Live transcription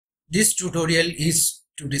This tutorial is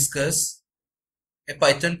to discuss a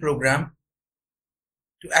Python program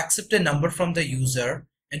to accept a number from the user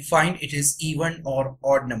and find it is even or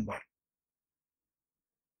odd number.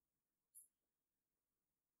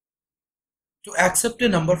 To accept a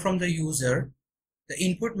number from the user, the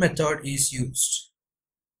input method is used.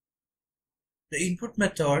 The input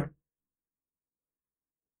method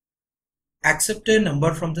accepts a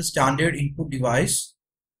number from the standard input device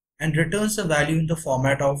and returns the value in the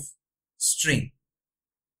format of string.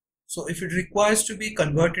 So if it requires to be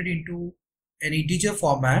converted into an integer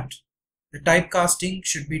format, the typecasting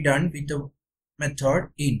should be done with the method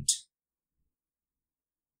int.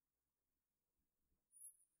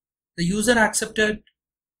 The user accepted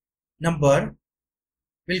number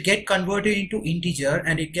will get converted into integer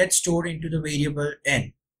and it gets stored into the variable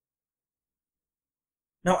n.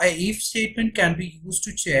 Now a if statement can be used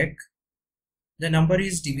to check the number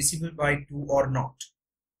is divisible by 2 or not.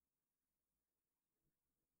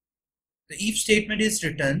 The if statement is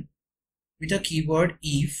written with a keyword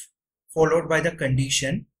if followed by the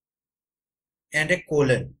condition and a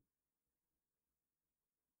colon.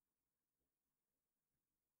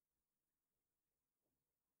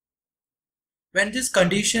 When this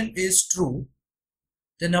condition is true,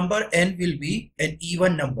 the number n will be an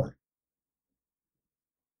even number.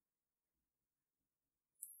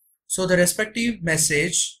 So the respective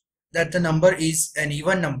message that the number is an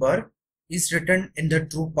even number is written in the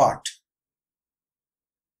true part.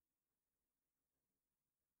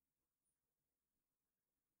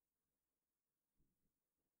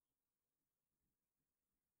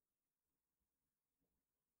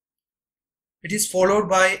 It is followed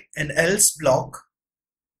by an else block.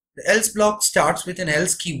 The else block starts with an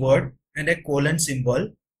else keyword and a colon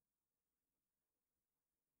symbol.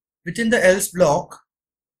 Within the else block,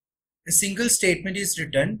 a single statement is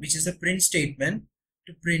written, which is a print statement,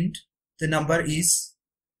 to print the number is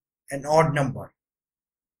an odd number.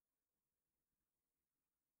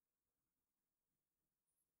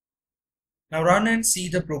 Now run and see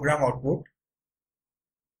the program output.